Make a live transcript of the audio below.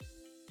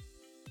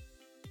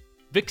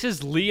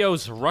VIX's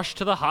Leo's rush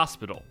to the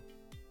hospital.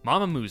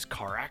 Mamamoo's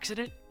car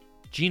accident?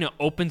 Gina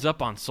opens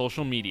up on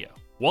social media.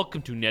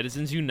 Welcome to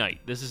Netizens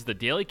Unite. This is the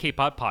daily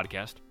K-pop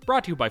podcast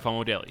brought to you by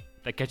FOMO Daily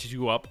that catches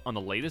you up on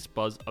the latest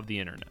buzz of the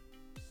internet.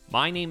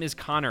 My name is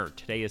Connor.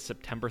 Today is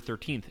September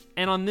 13th,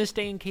 and on this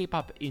day in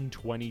K-pop in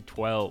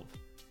 2012,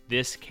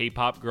 this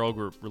K-pop girl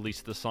group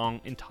released the song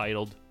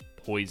entitled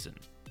Poison.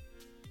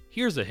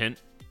 Here's a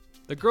hint.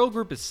 The girl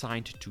group is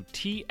signed to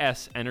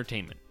TS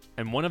Entertainment,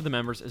 and one of the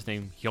members is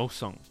named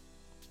Hyosung.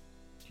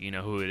 Do you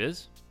know who it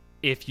is?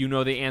 If you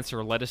know the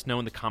answer, let us know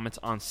in the comments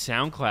on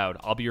SoundCloud.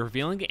 I'll be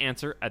revealing the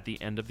answer at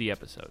the end of the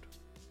episode.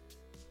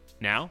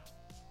 Now,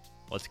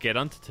 let's get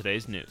on to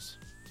today's news.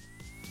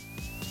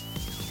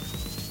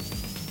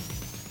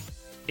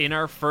 In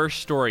our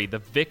first story, the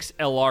VIX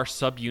LR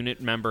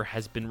subunit member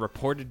has been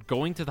reported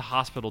going to the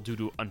hospital due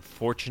to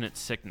unfortunate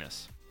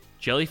sickness.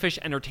 Jellyfish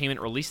Entertainment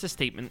released a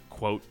statement,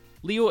 quote,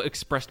 Leo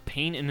expressed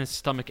pain in his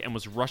stomach and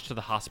was rushed to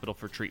the hospital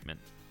for treatment.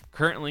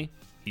 Currently,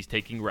 he's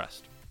taking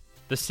rest.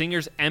 The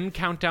singer's M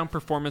Countdown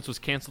performance was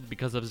canceled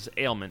because of his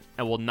ailment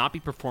and will not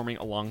be performing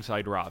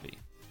alongside Ravi.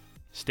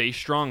 Stay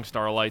strong,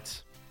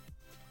 Starlights.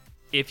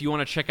 If you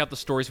want to check out the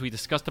stories we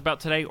discussed about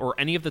today or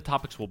any of the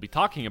topics we'll be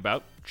talking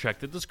about, check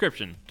the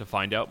description to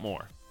find out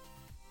more.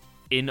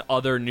 In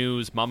other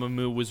news,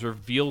 Mamamoo was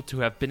revealed to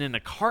have been in a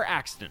car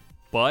accident,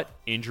 but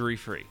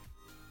injury-free.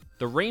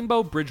 The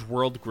Rainbow Bridge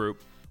World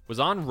Group was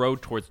en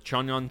road towards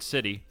Cheonyeon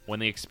City when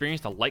they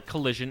experienced a light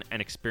collision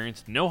and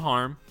experienced no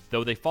harm,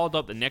 though they followed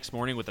up the next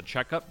morning with a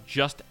checkup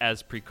just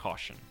as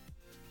precaution.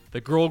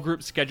 The girl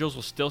group schedules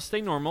will still stay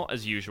normal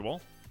as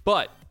usual,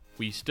 but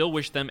we still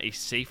wish them a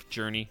safe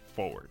journey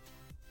forward.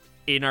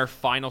 In our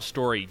final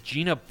story,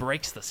 Gina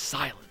breaks the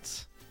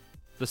silence.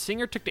 The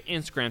singer took to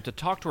Instagram to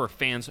talk to her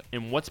fans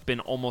in what's been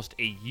almost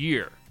a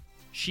year.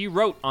 She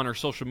wrote on her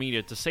social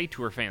media to say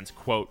to her fans,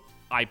 quote,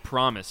 I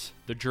promise,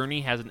 the journey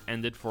hasn't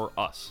ended for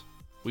us.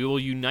 We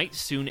will unite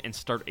soon and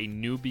start a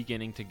new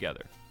beginning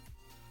together.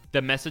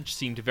 The message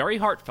seemed very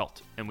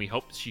heartfelt, and we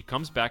hope she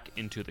comes back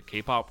into the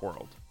K-pop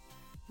world.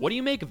 What do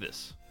you make of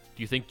this?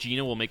 Do you think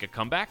Gina will make a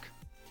comeback?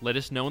 Let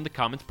us know in the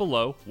comments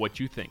below what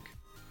you think.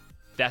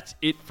 That's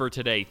it for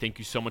today. Thank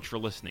you so much for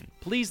listening.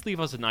 Please leave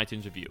us an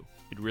iTunes review.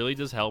 It really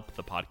does help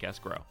the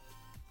podcast grow.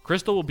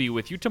 Crystal will be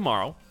with you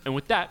tomorrow, and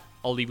with that,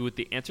 I'll leave you with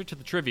the answer to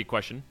the trivia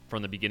question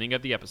from the beginning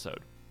of the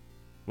episode.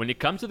 When it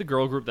comes to the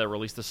girl group that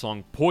released the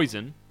song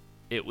Poison,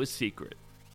 it was secret.